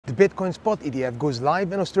Bitcoin spot ETF goes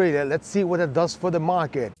live in Australia. Let's see what it does for the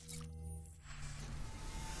market.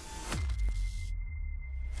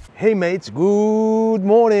 Hey mates, good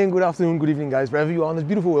morning, good afternoon, good evening guys, wherever you are on this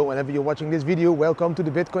beautiful world, whenever you're watching this video, welcome to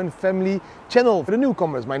the Bitcoin family channel. For the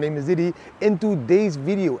newcomers, my name is Didi. In today's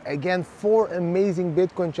video, again, 4 amazing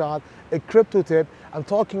Bitcoin chart, a crypto tip. I'm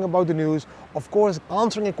talking about the news, of course,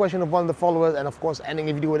 answering a question of one of the followers, and of course,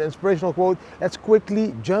 ending a video with an inspirational quote. Let's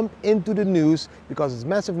quickly jump into the news because it's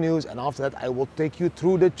massive news, and after that, I will take you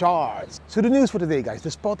through the charts. So the news for today, guys,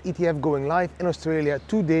 the spot ETF going live in Australia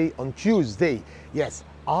today on Tuesday. Yes,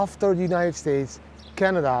 after the United States,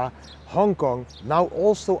 Canada, Hong Kong, now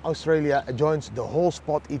also Australia joins the whole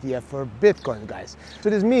spot ETF for Bitcoin, guys.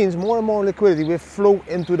 So this means more and more liquidity will flow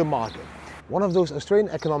into the market. One of those Australian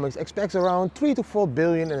economics expects around 3 to 4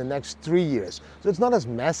 billion in the next 3 years. So it's not as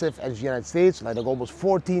massive as the United States, like almost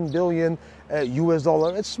 14 billion US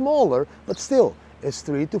dollar. It's smaller, but still, it's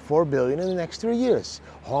 3 to 4 billion in the next 3 years.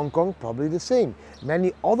 Hong Kong, probably the same.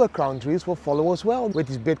 Many other countries will follow as well with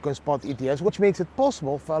these Bitcoin spot ETFs, which makes it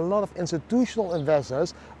possible for a lot of institutional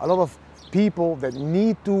investors, a lot of people that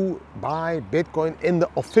need to buy Bitcoin in the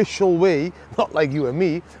official way, not like you and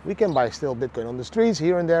me. We can buy still Bitcoin on the streets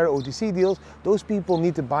here and there, OTC deals. Those people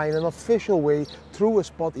need to buy in an official way through a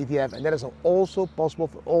spot ETF, and that is also possible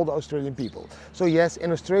for all the Australian people. So yes,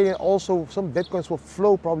 in Australia also some Bitcoins will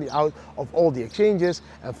flow probably out of all the exchanges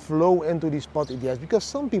and flow into these spot ETFs because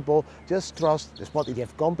some people just trust the spot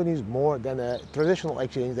ETF companies more than a traditional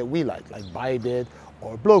exchange that we like Bybit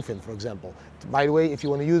or Blowfin, for example. By the way, if you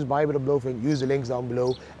want to use Bybit or Blowfin, use the links down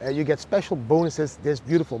below. You get special bonuses this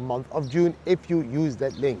beautiful month of June if you use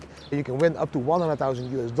that link. You can win up to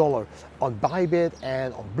 100,000 US dollar on Bybit,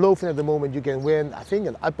 and on Blowfin at the moment you can win, I think,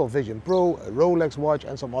 an Apple Vision Pro, a Rolex watch,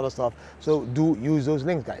 and some other stuff. So do use those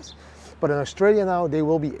links, guys. But in Australia now, they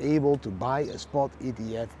will be able to buy a spot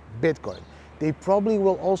ETF Bitcoin. They probably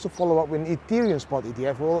will also follow up with an Ethereum spot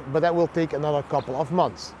ETF, but that will take another couple of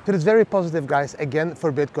months. So it's very positive, guys, again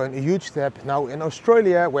for Bitcoin, a huge step now in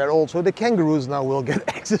Australia, where also the kangaroos now will get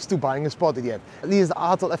access to buying a spot ETF. At least the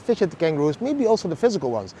ATL efficient kangaroos, maybe also the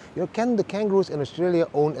physical ones. You know, can the kangaroos in Australia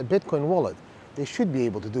own a Bitcoin wallet? They should be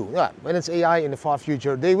able to do. Yeah, when it's AI in the far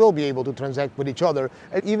future, they will be able to transact with each other.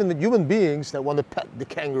 And even the human beings that want to pet the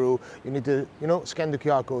kangaroo, you need to, scan the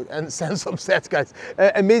QR code and send some stats, guys.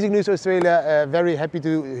 Amazing news, Australia. Very happy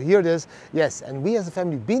to hear this. Yes, and we as a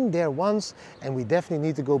family been there once, and we definitely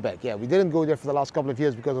need to go back. Yeah, we didn't go there for the last couple of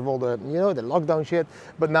years because of all the, the lockdown shit.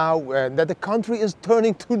 But now that the country is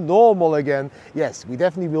turning to normal again, yes, we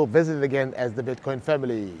definitely will visit it again as the Bitcoin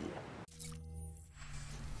family.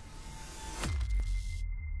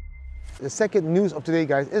 The second news of today,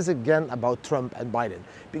 guys, is again about Trump and Biden.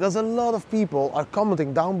 Because a lot of people are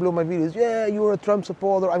commenting down below my videos, yeah, you're a Trump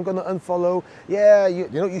supporter, I'm gonna unfollow. Yeah,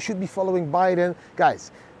 you should be following Biden.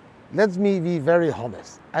 Guys, let me be very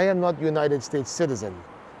honest. I am not a United States citizen.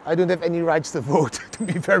 I don't have any rights to vote, to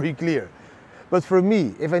be very clear. But for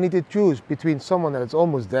me, if I need to choose between someone that's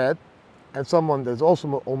almost dead and someone that's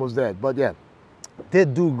also almost dead, but yeah,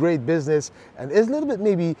 did do great business and is a little bit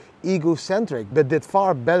maybe egocentric, but did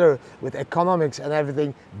far better with economics and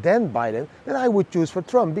everything than Biden, then I would choose for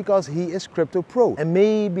Trump because he is crypto pro. And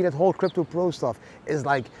maybe that whole crypto pro stuff is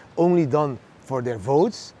like only done for their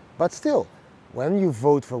votes, but still, when you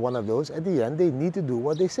vote for one of those, at the end they need to do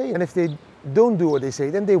what they say. And if they don't do what they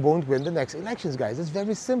say, then they won't win the next elections, guys. It's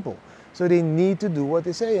very simple. So they need to do what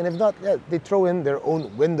they say, and if not, yeah, they throw in their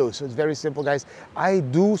own windows. So it's very simple, guys. I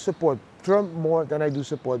do support Trump more than I do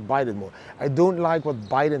support Biden more. I don't like what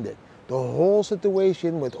Biden did. The whole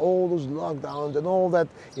situation with all those lockdowns and all that,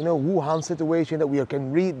 Wuhan situation that we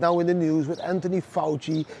can read now in the news with Anthony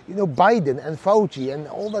Fauci, Biden and Fauci and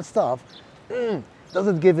all that stuff,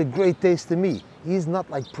 doesn't give a great taste to me. He's not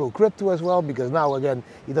like pro-crypto as well, because now again,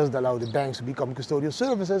 he doesn't allow the banks to become custodial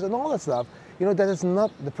services and all that stuff. That is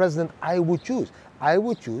not the president I would choose. I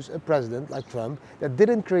would choose a president like Trump that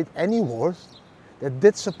didn't create any wars, that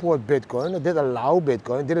did support Bitcoin, that did allow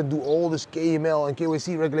Bitcoin, didn't do all this KML and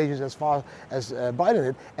KYC regulations as far as Biden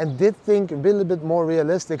did, and did think a little bit more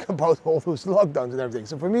realistic about all those lockdowns and everything.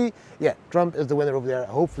 So for me, yeah, Trump is the winner over there.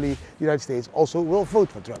 Hopefully the United States also will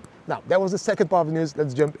vote for Trump. Now, that was the second part of the news.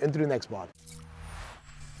 Let's jump into the next part.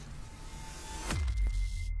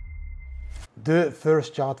 The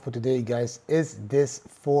first chart for today, guys, is this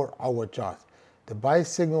 4-hour chart. The buy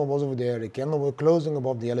signal was over there, the candle was closing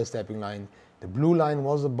above the yellow stepping line. The blue line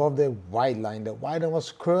was above the white line. The white line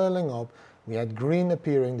was curling up. We had green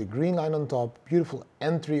appearing, the green line on top, beautiful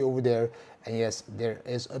entry over there. And yes, there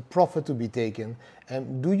is a profit to be taken.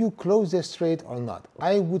 And do you close this trade or not?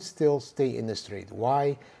 I would still stay in this trade.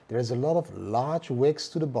 Why? There is a lot of large wicks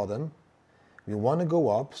to the bottom. We want to go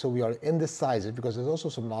up, so we are indecisive because there's also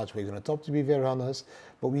some large wicks on the top, to be very honest.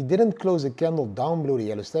 But we didn't close the candle down below the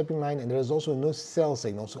yellow stepping line, and there is also no sell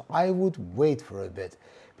signal. So I would wait for a bit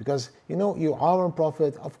because, you know, you are on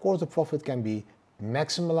profit. Of course, the profit can be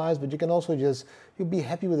maximalized, but you can also you'll be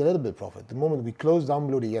happy with a little bit of profit. The moment we close down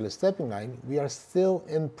below the yellow stepping line, we are still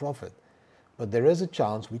in profit. But there is a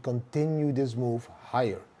chance we continue this move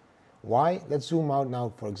higher. Why? Let's zoom out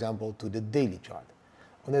now, for example, to the daily chart.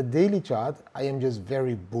 On the daily chart, I am just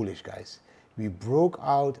very bullish, guys. We broke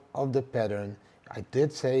out of the pattern. I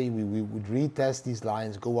did say we would retest these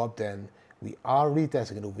lines, go up then. We are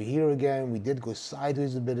retesting it over here again. We did go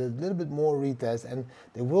sideways a little bit more retest, and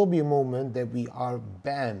there will be a moment that we are,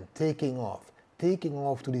 bam, taking off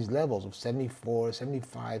to these levels of 74,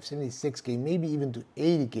 75, 76K, maybe even to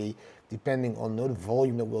 80K, depending on the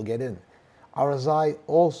volume that we'll get in. RSI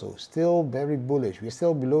also still very bullish. We're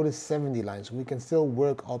still below the 70 line, so we can still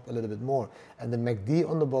work up a little bit more. And the MACD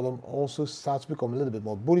on the bottom also starts to become a little bit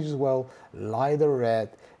more bullish as well, lighter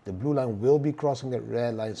red. The blue line will be crossing that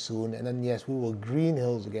red line soon, and then yes, we will green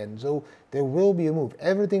hills again. So there will be a move.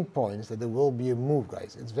 Everything points that there will be a move,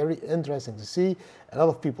 guys. It's very interesting to see. A lot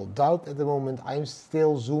of people doubt at the moment. I'm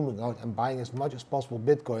still zooming out and buying as much as possible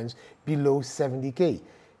Bitcoins below 70K.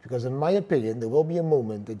 Because in my opinion, there will be a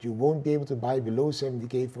moment that you won't be able to buy below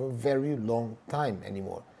 70K for a very long time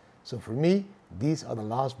anymore. So for me, these are the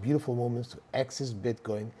last beautiful moments to access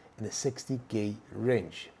Bitcoin in the 60K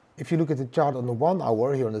range. If you look at the chart on the 1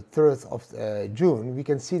 hour here on the 3rd of June, we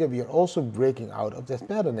can see that we are also breaking out of that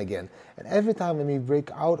pattern again. And every time when we break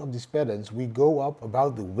out of these patterns, we go up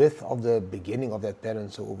about the width of the beginning of that pattern.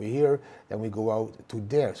 So over here, then we go out to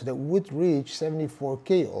there. So that would reach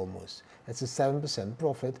 74K almost. That's a 7%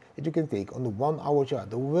 profit that you can take on the 1 hour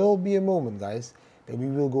chart. There will be a moment, guys, that we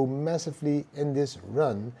will go massively in this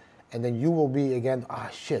run, and then you will be again, ah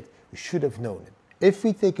shit, we should have known it. If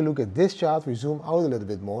we take a look at this chart, we zoom out a little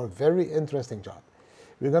bit more, very interesting chart.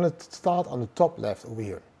 We're going to start on the top left over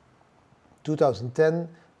here, 2010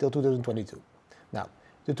 till 2022. Now,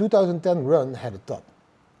 the 2010 run had a top,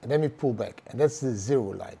 and then we pull back, and that's the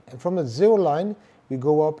zero line. And from the zero line, we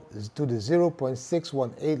go up to the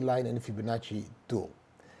 0.618 line in the Fibonacci tool.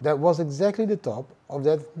 That was exactly the top of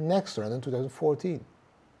that next run in 2014.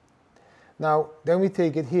 Now, then we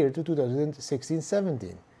take it here to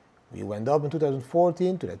 2016-17. We went up in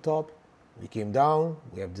 2014 to the top, we came down,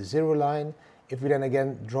 we have the zero line. If we then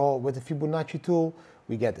again draw with the Fibonacci tool,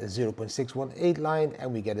 we get a 0.618 line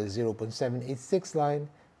and we get a 0.786 line.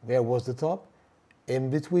 Where was the top? In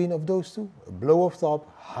between of those two, a blow off top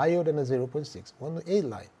higher than a 0.618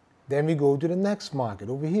 line. Then we go to the next market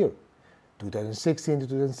over here, 2016 to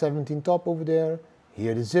 2017 top over there,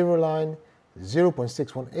 here the zero line,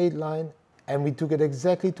 0.618 line, and we took it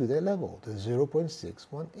exactly to that level, the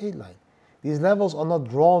 0.618 line. These levels are not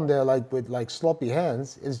drawn there like with sloppy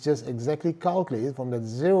hands, it's just exactly calculated from that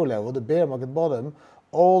zero level, the bear market bottom,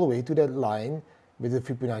 all the way to that line with the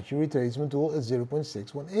Fibonacci retracement tool, a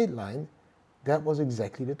 0.618 line. That was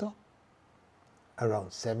exactly the top,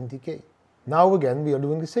 around 70K. Now again, we are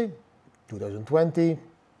doing the same. 2020 to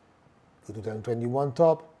 2021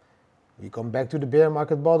 top, we come back to the bear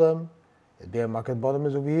market bottom. The bear market bottom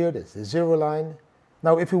is over here, that's the zero line.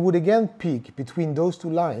 Now if we would again peak between those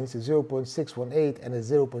two lines, the 0.618 and the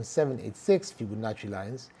 0.786 Fibonacci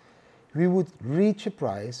lines, we would reach a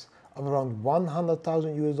price of around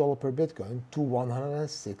 100,000 US dollar per Bitcoin to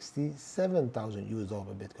 167,000 US dollar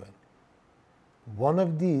per Bitcoin. One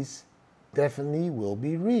of these definitely will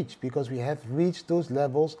be reached because we have reached those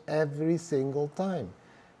levels every single time.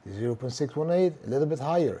 The 0.618, a little bit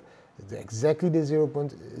higher, exactly the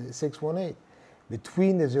 0.618,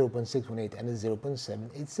 between the 0.618 and the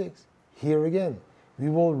 0.786. Here again, we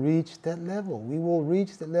will reach that level. We will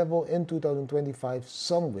reach that level in 2025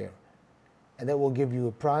 somewhere. And that will give you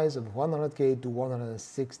a price of 100K to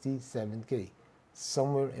 167K.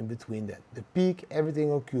 Somewhere in between that. The peak,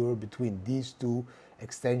 everything occur between these two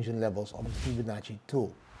extension levels of the Fibonacci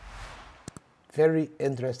tool. Very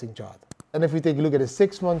interesting chart. And if we take a look at a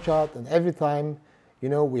 6-month chart, and every time, you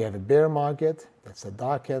know, we have a bear market, that's a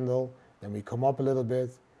dark candle, then we come up a little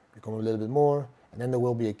bit, we come up a little bit more, and then there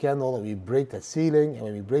will be a candle and we break that ceiling, and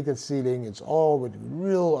when we break that ceiling, it's all with a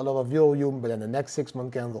lot of volume, but then the next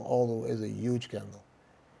 6-month candle also is a huge candle.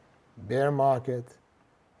 Bear market,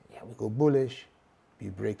 yeah, we go bullish. We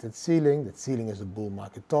break that ceiling is a bull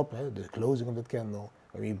market top, the closing of that candle.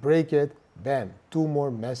 When we break it, bam, 2 more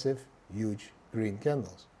massive, huge green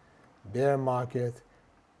candles. Bear market,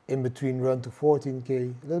 in between run to 14K,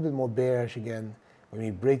 a little bit more bearish again. When we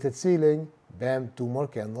break that ceiling, bam, 2 more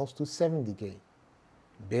candles to 70K.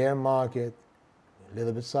 bear market, a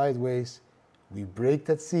little bit sideways, we break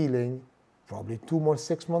that ceiling, probably 2 more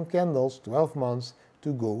 6-month candles, 12 months,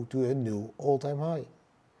 to go to a new all-time high.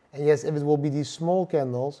 And yes, if it will be these small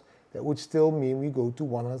candles, that would still mean we go to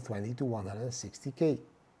 120 to 160K.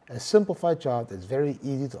 A simplified chart that's very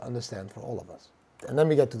easy to understand for all of us. And then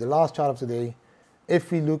we get to the last chart of today.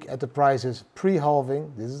 If we look at the prices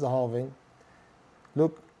pre-halving, this is the halving.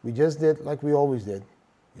 Look, we just did like we always did.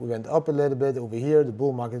 We went up a little bit over here, the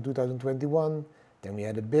bull market in 2021. Then we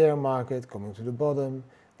had a bear market coming to the bottom.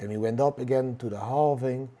 Then we went up again to the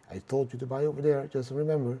halving. I told you to buy over there, just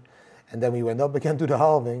remember. And then we went up again to the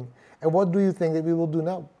halving. And what do you think that we will do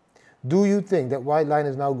now? Do you think that white line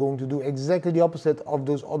is now going to do exactly the opposite of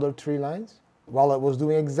those other 3 lines? While it was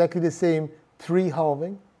doing exactly the same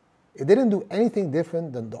pre-halving, it didn't do anything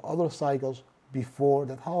different than the other cycles before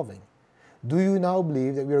that halving. Do you now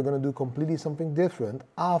believe that we are going to do completely something different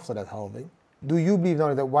after that halving? Do you believe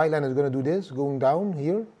now that white line is going to do this, going down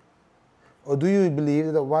here? Or do you believe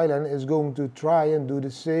that the white line is going to try and do the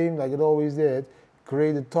same like it always did,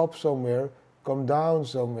 create a top somewhere, come down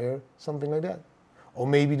somewhere, something like that? Or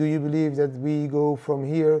maybe do you believe that we go from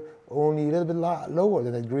here only a little bit lower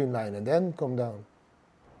than that green line and then come down?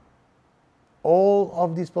 All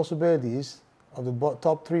of these possibilities of the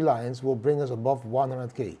top 3 lines will bring us above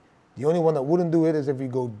 100K. The only one that wouldn't do it is if we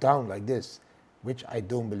go down like this, which I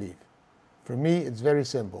don't believe. For me, it's very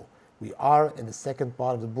simple. We are in the second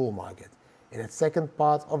part of the bull market. In that second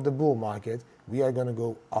part of the bull market, we are going to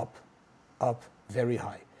go up, very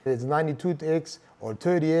high. It's 92x or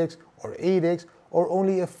 30x or 8x or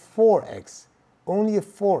only a 4x. Only a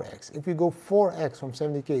 4x. If we go 4x from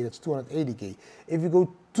 70K, that's 280K. If you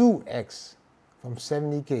go 2x from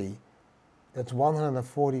 70K, that's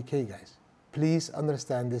 140K, guys. Please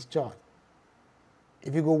understand this chart.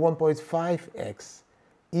 If you go 1.5x,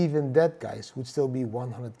 even that, guys, would still be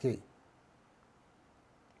 100K.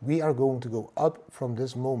 We are going to go up from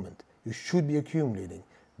this moment. You should be accumulating.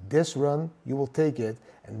 This run, you will take it,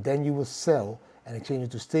 and then you will sell and exchange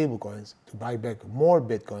it to stable coins to buy back more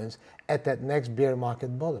Bitcoins at that next bear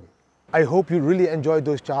market bottom. I hope you really enjoyed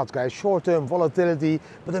those charts, guys. Short-term volatility,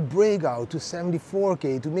 but a breakout to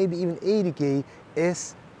 74K, to maybe even 80K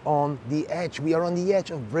is on the edge. We are on the edge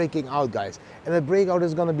of breaking out, guys, and the breakout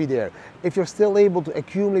is going to be there. If you're still able to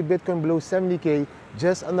accumulate Bitcoin below 70K,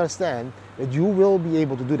 just understand that you will be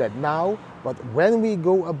able to do that now, but when we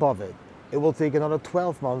go above it, it will take another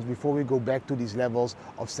 12 months before we go back to these levels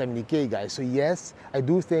of 70K, guys. So yes, I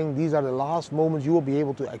do think these are the last moments you will be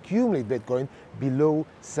able to accumulate Bitcoin below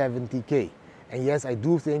 70K. And yes, I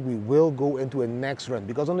do think we will go into a next run,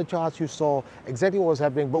 because on the charts you saw exactly what was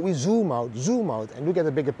happening, but we zoom out and look at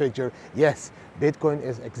the bigger picture. Yes, Bitcoin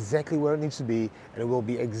is exactly where it needs to be, and it will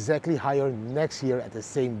be exactly higher next year at the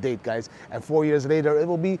same date, guys. And 4 years later, it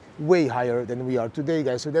will be way higher than we are today,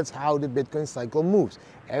 guys. So that's how the Bitcoin cycle moves.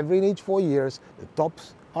 Every in each 4 years, the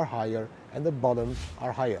tops are higher and the bottoms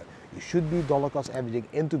are higher. You should be dollar cost averaging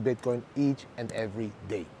into Bitcoin each and every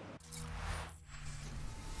day.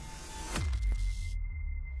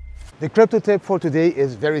 The crypto tip for today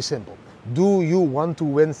is very simple. Do you want to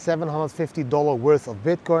win $750 worth of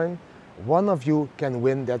Bitcoin? One of you can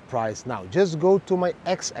win that prize now. Just go to my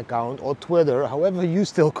X account or Twitter, however you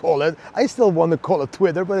still call it. I still want to call it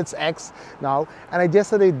Twitter, but it's X now. And I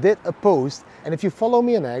yesterday did a post, and if you follow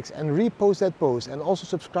me on X and repost that post and also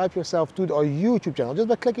subscribe yourself to our YouTube channel, just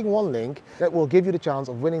by clicking one link, that will give you the chance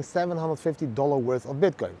of winning $750 worth of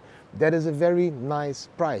Bitcoin. That is a very nice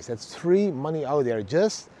prize. That's free money out there.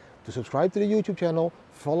 Just to subscribe to the YouTube channel,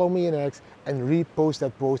 follow me in X, and repost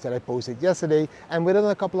that post that I posted yesterday. And within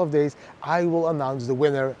a couple of days, I will announce the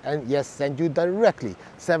winner and yes, send you directly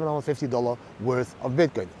 $750 worth of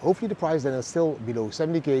Bitcoin. Hopefully the price then is still below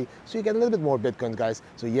 70K, so you get a little bit more Bitcoin, guys.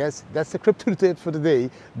 So yes, that's the crypto tip for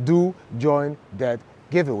today. Do join that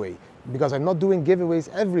giveaway, because I'm not doing giveaways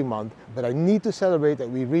every month, but I need to celebrate that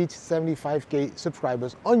we reach 75K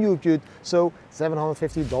subscribers on YouTube. So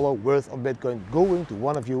 $750 worth of Bitcoin going to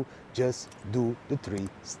one of you. Just do the 3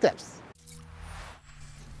 steps.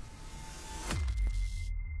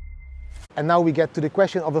 And now we get to the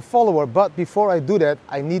question of the follower, but before I do that,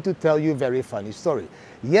 I need to tell you a very funny story.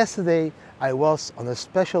 Yesterday, I was on a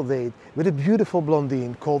special date with a beautiful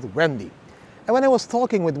blondine called Wendy. And when I was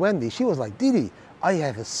talking with Wendy, she was like, Didi, I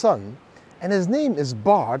have a son, and his name is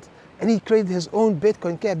Bart, and he created his own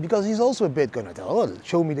Bitcoin cap because he's also a Bitcoin. I thought, oh,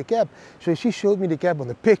 show me the cap. So she showed me the cap on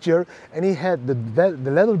the picture, and he had the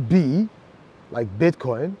letter B, like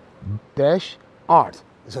Bitcoin, dash art.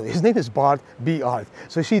 So his name is Bart, B-Art.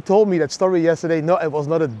 So she told me that story yesterday. No, it was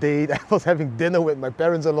not a date. I was having dinner with my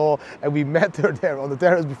parents-in-law and we met her there on the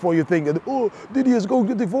terrace before you think that, oh, Didi is going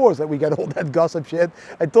to divorce. And we got all that gossip shit.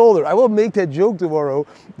 I told her, I will make that joke tomorrow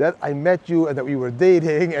that I met you and that we were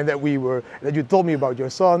dating and that you told me about your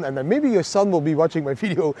son, and then maybe your son will be watching my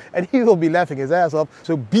video and he will be laughing his ass off.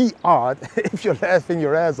 So B-Art, if you're laughing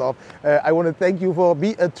your ass off, I want to thank you for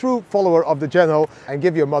being a true follower of the channel and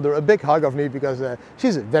give your mother a big hug of me because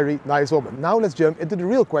she's a very nice woman. Now let's jump into the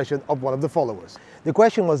real question of one of the followers. The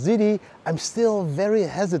question was, Didi, I'm still very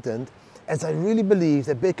hesitant as I really believe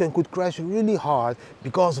that Bitcoin could crash really hard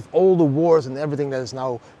because of all the wars and everything that is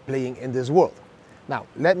now playing in this world. Now,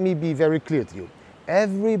 let me be very clear to you.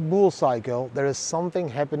 Every bull cycle, there is something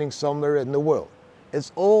happening somewhere in the world.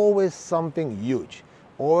 It's always something huge.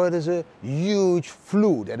 Or it is a huge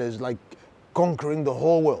flu that is like conquering the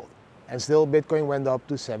whole world. And still Bitcoin went up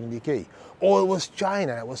to 70K. Or it was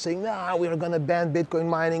China that was saying, nah, we are going to ban Bitcoin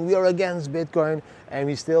mining, we are against Bitcoin, and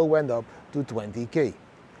we still went up to 20K.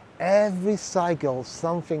 Every cycle,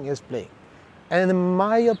 something is playing. And in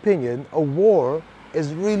my opinion, a war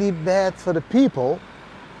is really bad for the people,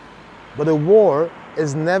 but a war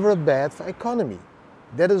is never bad for economy.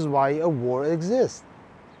 That is why a war exists.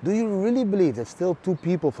 Do you really believe that still two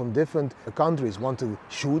people from different countries want to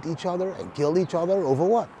shoot each other and kill each other over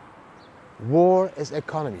what? War is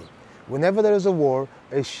economy. Whenever there is a war,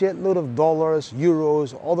 a shitload of dollars,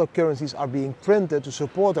 euros, other currencies are being printed to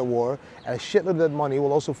support a war, and a shitload of that money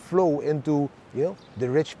will also flow into, the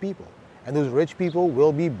rich people. And those rich people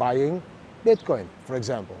will be buying Bitcoin, for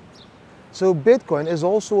example. So Bitcoin is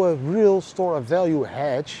also a real store of value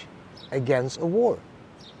hedge against a war.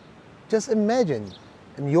 Just imagine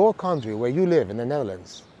in your country where you live, in the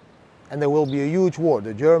Netherlands, and there will be a huge war,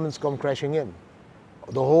 the Germans come crashing in.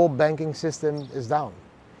 The whole banking system is down.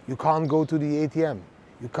 You can't go to the ATM.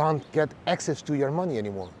 You can't get access to your money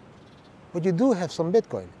anymore. But you do have some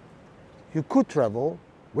Bitcoin. You could travel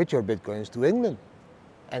with your Bitcoins to England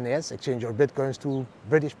and yes, exchange your Bitcoins to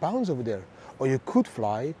British pounds over there. Or you could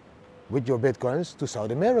fly with your Bitcoins to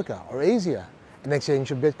South America or Asia and exchange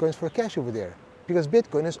your Bitcoins for cash over there. Because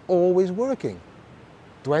Bitcoin is always working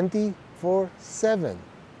 24/7.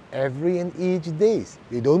 Every and each days.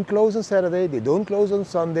 They don't close on Saturday, they don't close on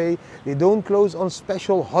Sunday, they don't close on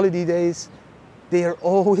special holiday days. They are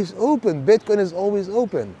always open. Bitcoin is always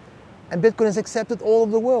open. And Bitcoin is accepted all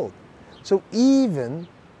over the world. So even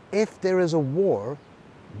if there is a war,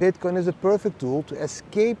 Bitcoin is a perfect tool to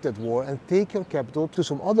escape that war and take your capital to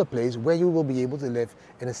some other place where you will be able to live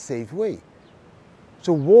in a safe way.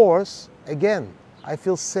 So wars, again, I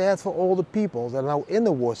feel sad for all the people that are now in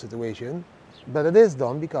a war situation, but it is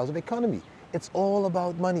done because of economy. It's all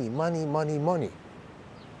about money, money, money, money.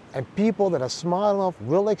 And people that are smart enough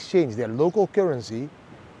will exchange their local currency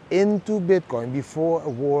into Bitcoin before a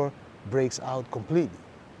war breaks out completely.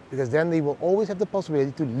 Because then they will always have the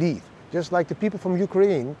possibility to leave. Just like the people from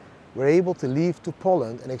Ukraine were able to leave to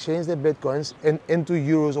Poland and exchange their Bitcoins into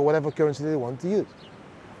euros or whatever currency they want to use.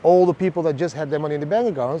 All the people that just had their money in the bank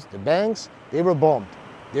accounts, the banks, they were bombed.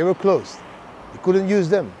 They were closed. You couldn't use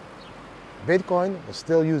them. Bitcoin was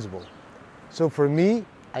still usable. So for me,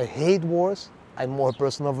 I hate wars. I'm more a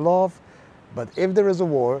person of love. But if there is a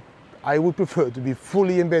war, I would prefer to be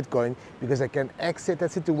fully in Bitcoin because I can exit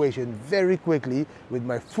that situation very quickly with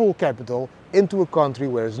my full capital into a country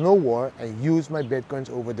where there's no war and use my Bitcoins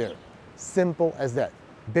over there. Simple as that.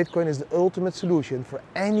 Bitcoin is the ultimate solution for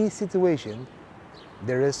any situation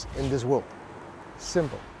there is in this world.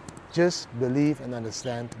 Simple. Just believe and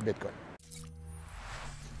understand Bitcoin.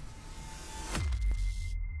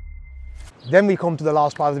 Then we come to the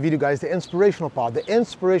last part of the video, guys, the inspirational part. The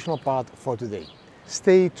inspirational part for today.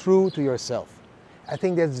 Stay true to yourself. I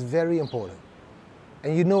think that's very important.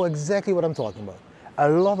 And you know exactly what I'm talking about. A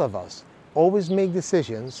lot of us always make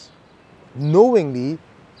decisions knowingly,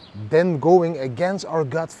 then going against our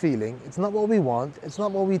gut feeling. It's not what we want. It's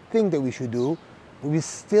not what we think that we should do. But we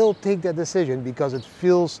still take that decision because it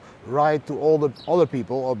feels right to all the other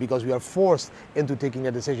people or because we are forced into taking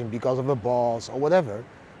that decision because of a boss or whatever.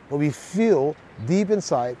 But we feel deep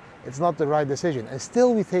inside it's not the right decision and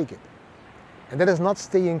still we take it. And that is not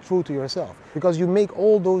staying true to yourself because you make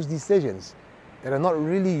all those decisions that are not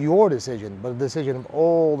really your decision but the decision of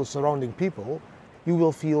all the surrounding people. You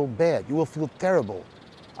will feel bad, you will feel terrible.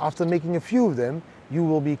 After making a few of them, you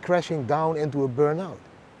will be crashing down into a burnout.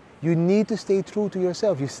 You need to stay true to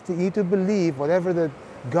yourself. You need to believe whatever the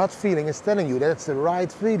gut feeling is telling you, that's the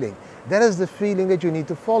right feeling. That is the feeling that you need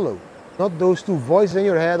to follow. Not those two voices in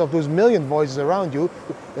your head of those million voices around you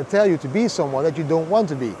that tell you to be someone that you don't want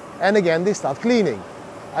to be. And again, they start cleaning.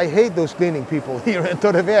 I hate those cleaning people here in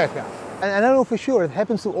Torrevieja. And I know for sure it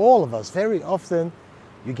happens to all of us. Very often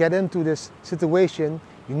you get into this situation,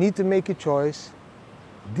 you need to make a choice.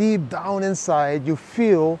 Deep down inside you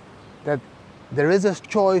feel that there is a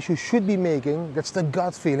choice you should be making. That's the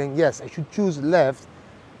gut feeling. Yes, I should choose left,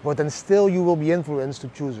 but then still you will be influenced to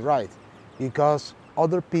choose right because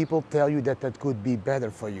other people tell you that that could be better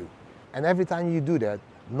for you. And every time you do that,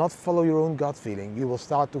 not follow your own gut feeling, you will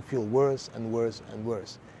start to feel worse and worse and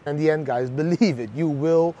worse. In the end, guys, believe it, you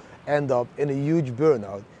will end up in a huge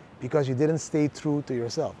burnout because you didn't stay true to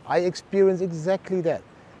yourself. I experienced exactly that.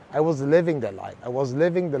 I was living that life. I was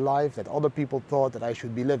living the life that other people thought that I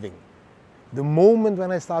should be living. The moment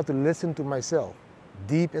when I started to listen to myself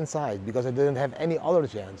deep inside, because I didn't have any other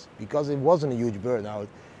chance, because it wasn't a huge burnout,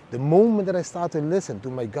 the moment that I started to listen to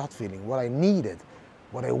my gut feeling, what I needed,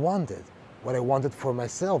 what I wanted for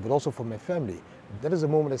myself, but also for my family, that is the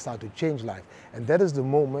moment I started to change life. And that is the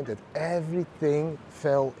moment that everything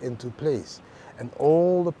fell into place. And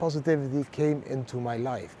all the positivity came into my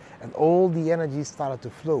life. And all the energy started to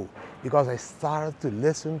flow because I started to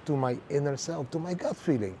listen to my inner self, to my gut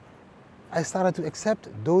feeling. I started to accept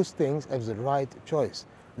those things as the right choice,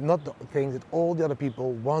 not the things that all the other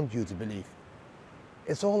people want you to believe.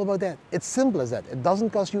 It's all about that. It's simple as that. It doesn't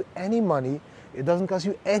cost you any money. It doesn't cost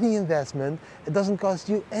you any investment. It doesn't cost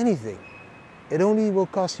you anything. It only will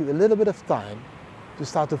cost you a little bit of time to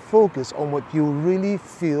start to focus on what you really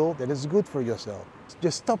feel that is good for yourself.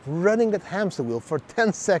 Just stop running that hamster wheel for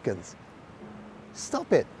 10 seconds.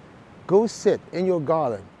 Stop it. Go sit in your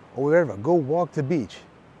garden or wherever. Go walk the beach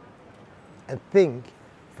and think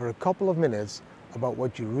for a couple of minutes about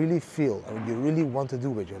what you really feel and what you really want to do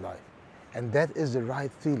with your life. And that is the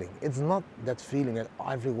right feeling. It's not that feeling that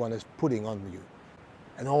everyone is putting on you.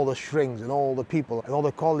 And all the shrinks and all the people and all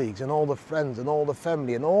the colleagues and all the friends and all the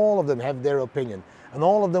family and all of them have their opinion. And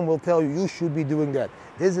all of them will tell you, you should be doing that.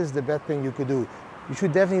 This is the best thing you could do. You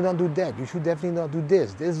should definitely not do that. You should definitely not do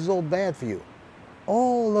this. This is all bad for you.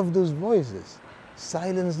 All of those voices,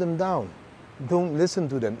 silence them down. Don't listen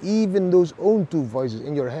to them. Even those own two voices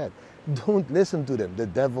in your head. Don't listen to them, the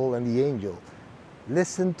devil and the angel.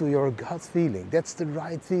 Listen to your gut feeling. That's the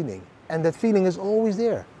right feeling. And that feeling is always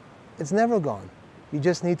there. It's never gone. You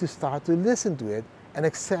just need to start to listen to it and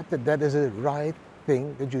accept that that is the right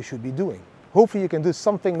thing that you should be doing. Hopefully you can do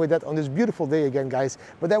something with that on this beautiful day again, guys.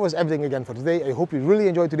 But that was everything again for today. I hope you really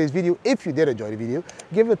enjoyed today's video. If you did enjoy the video,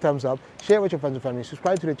 give it a thumbs up, share with your friends and family,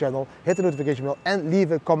 subscribe to the channel, hit the notification bell, and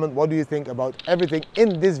leave a comment. What do you think about everything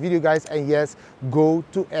in this video, guys? And yes, go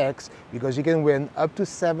to X because you can win up to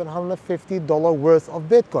 $750 worth of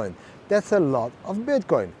Bitcoin. That's a lot of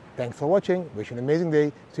Bitcoin. Thanks for watching. Wish you an amazing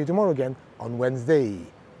day. See you tomorrow again on Wednesday.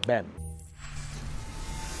 Bam.